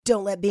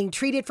Don't let being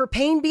treated for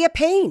pain be a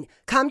pain.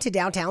 Come to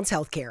Downtown's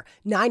Healthcare,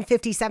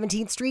 950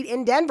 17th Street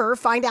in Denver.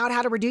 Find out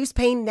how to reduce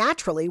pain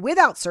naturally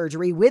without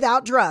surgery,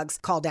 without drugs.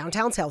 Call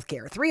Downtown's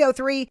Healthcare,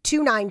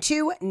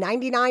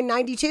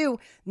 303-292-9992,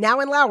 now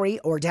in Lowry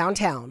or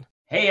downtown.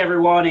 Hey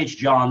everyone, it's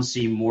John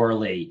C.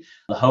 Morley,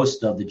 the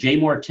host of the J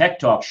Moore Tech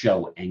Talk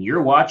Show, and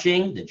you're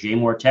watching the J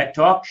Moore Tech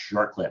Talk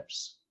Short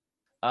Clips.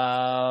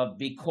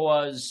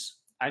 Because,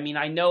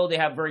 I know they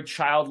have very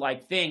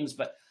childlike things,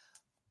 but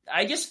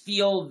I just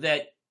feel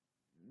that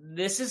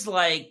this is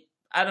like,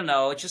 I don't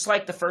know, it's just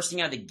like the first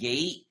thing out of the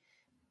gate.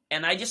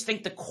 And I just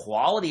think the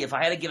quality, if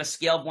I had to give a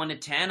scale of 1 to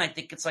 10, I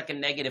think it's like a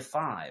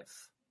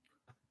 -5.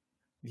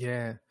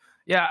 Yeah.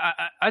 Yeah.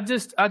 I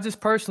just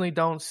personally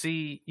don't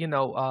see,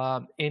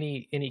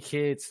 any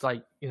kids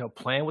like,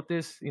 playing with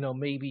this,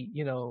 maybe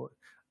to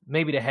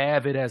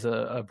have it as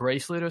a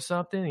bracelet or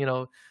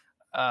something,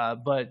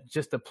 but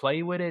just to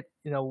play with it,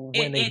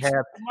 when they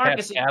have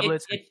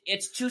tablets.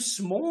 It's too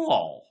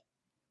small.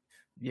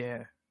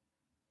 Yeah.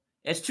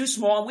 It's too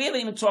small. We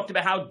haven't even talked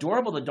about how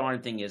durable the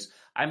darn thing is.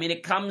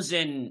 It comes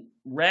in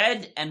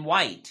red and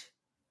white.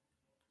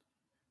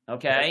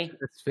 Okay?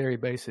 It's very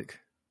basic.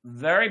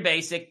 Very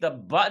basic. The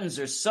buttons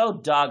are so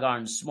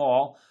doggone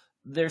small.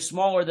 They're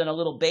smaller than a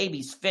little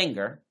baby's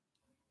finger.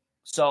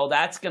 So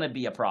that's going to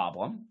be a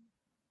problem.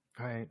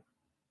 Right.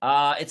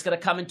 It's going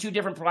to come in 2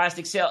 different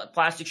plastic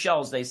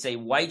shells. They say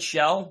white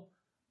shell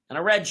and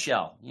a red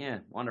shell.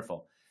 Yeah,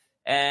 wonderful.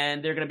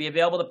 And they're going to be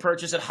available to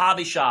purchase at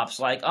hobby shops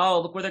like,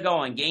 oh, look where they're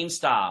going,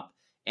 GameStop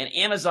and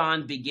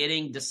Amazon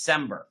beginning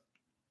December.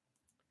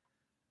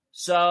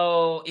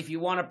 So if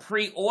you want to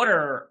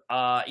pre-order,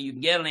 you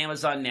can get on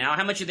Amazon now.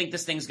 How much do you think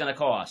this thing's going to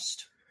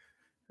cost?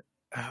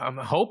 I'm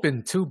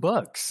hoping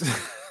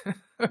 $2.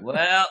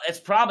 Well, it's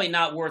probably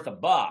not worth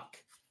 $1,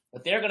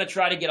 but they're going to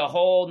try to get a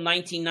whole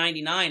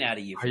 $19.99 out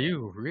of you.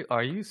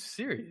 Are you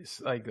serious?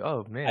 Like,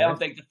 oh man, I don't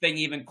think the thing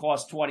even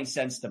costs 20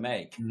 cents to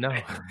make. No,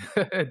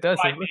 it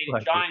doesn't. Made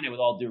in China, with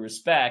all due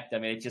respect.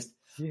 It just,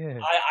 yeah.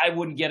 I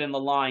wouldn't get in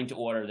the line to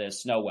order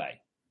this. No way.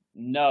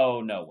 No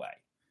way.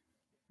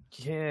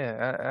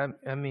 Yeah,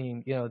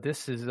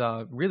 this is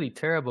really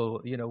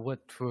terrible.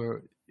 What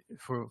for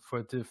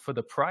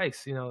the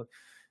price?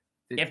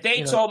 If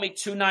they told me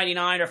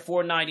 $2.99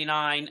 or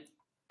 $4.99.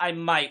 I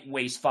might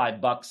waste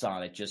 $5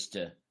 on it just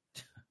to,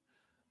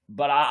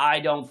 but I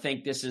don't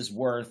think this is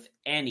worth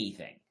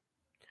anything.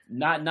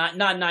 Not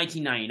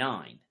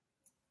 $19.99.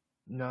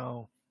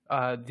 No.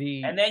 And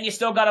then you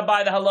still got to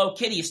buy the Hello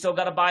Kitty. You still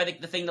got to buy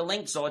the thing to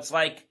link. So it's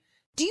like.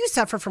 Do you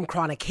suffer from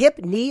chronic hip,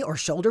 knee, or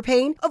shoulder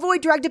pain?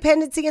 Avoid drug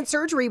dependency and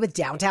surgery with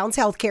Downtown's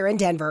Healthcare in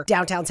Denver.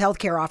 Downtown's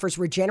Healthcare offers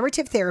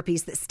regenerative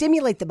therapies that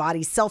stimulate the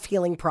body's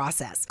self-healing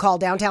process. Call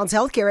Downtown's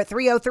Healthcare at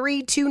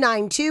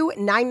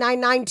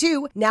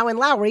 303-292-9992, now in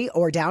Lowry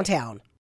or downtown.